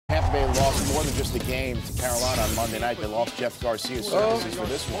Bay lost more than just a game to Carolina on Monday night. They lost Jeff Garcia's services for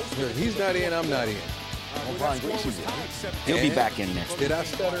this one. He's not in, I'm not in. Well, Brian Greasy's in. He'll be back in next Did week. I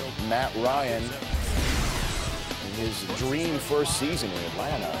stutter? Matt Ryan, in his dream first season in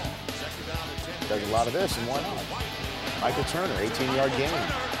Atlanta, does a lot of this, and why not? Michael Turner, 18-yard gain.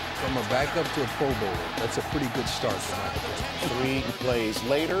 From a backup to a Pro Bowler, that's a pretty good start for Michael Turner. 3 plays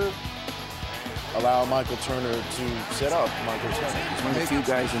later, allow Michael Turner to set up Michael Turner. He's one of the few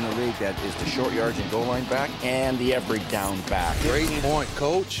guys in the league that is the short yards and goal line back and the every down back. Great point,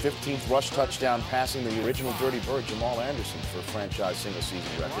 Coach. 15th rush touchdown, passing the original Dirty Bird, Jamal Anderson, for a franchise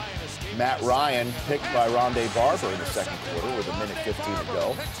single-season record. Matt Ryan picked by Rondé Barber in the second quarter with 1:15 to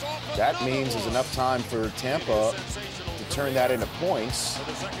go. That means there's enough time for Tampa to turn that into points.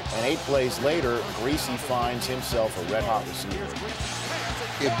 And 8 plays later, Greasy finds himself a red-hot receiver.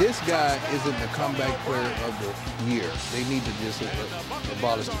 If this guy isn't the comeback player of the year, they need to just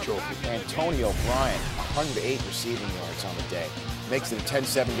abolish the trophy. Antonio Bryant, 108 receiving yards on the day. Makes it a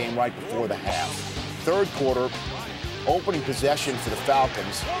 10-7 game right before the half. Third quarter, opening possession for the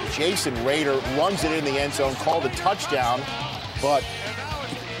Falcons. Jason Rader runs it in the end zone, called a touchdown, but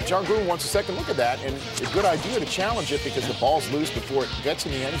John Gruden wants a second look at that, and a good idea to challenge it because the ball's loose before it gets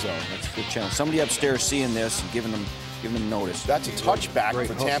in the end zone. That's a good challenge. Somebody upstairs seeing this and giving them notice. That's a touchback Great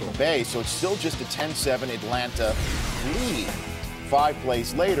for hustle. Tampa Bay, so it's still just a 10-7 Atlanta lead. 5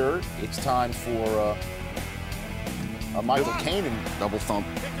 plays later, it's time for a Michael Kanan Double thump.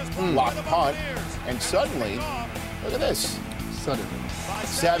 block punt, and suddenly, look at this. Suddenly.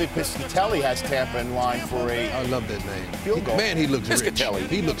 Savvy Piscatelli has Tampa in line for I a love that name. field goal. Man, he looks rich. Piscatelli.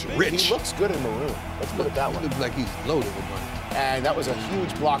 He looks rich. He looks good in maroon. Let's put it that He way. looks like he's loaded with money. And that was a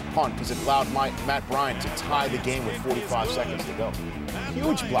huge block punt because it allowed Matt Bryant to tie the game with 45 seconds to go.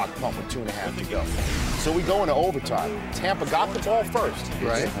 Huge block punt with 2.5 to go. So we go into overtime. Tampa got the ball first.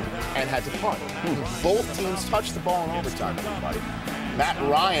 Right. And had to punt. Both teams touched the ball in overtime, everybody. Matt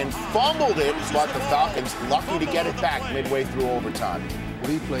Ryan fumbled it, but the Falcons lucky to get it back midway through overtime.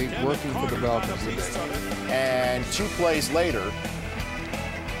 Well, he played working for the Falcons today. And 2 plays later,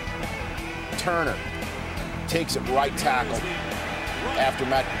 Turner takes it right tackle after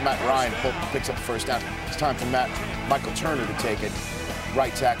Matt Ryan picks up the first down. It's time for Michael Turner to take it.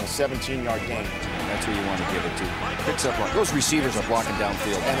 Right tackle, 17-yard gain. That's who you want to give it to. Picks up those receivers are blocking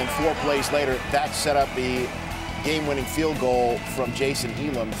downfield. And then 4 plays later, that set up the game-winning field goal from Jason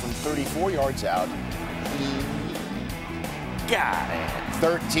Elam from 34 yards out. He got it.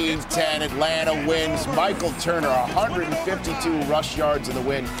 13-10, Atlanta wins. Michael Turner, 152 rush yards in the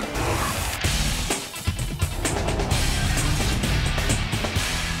win.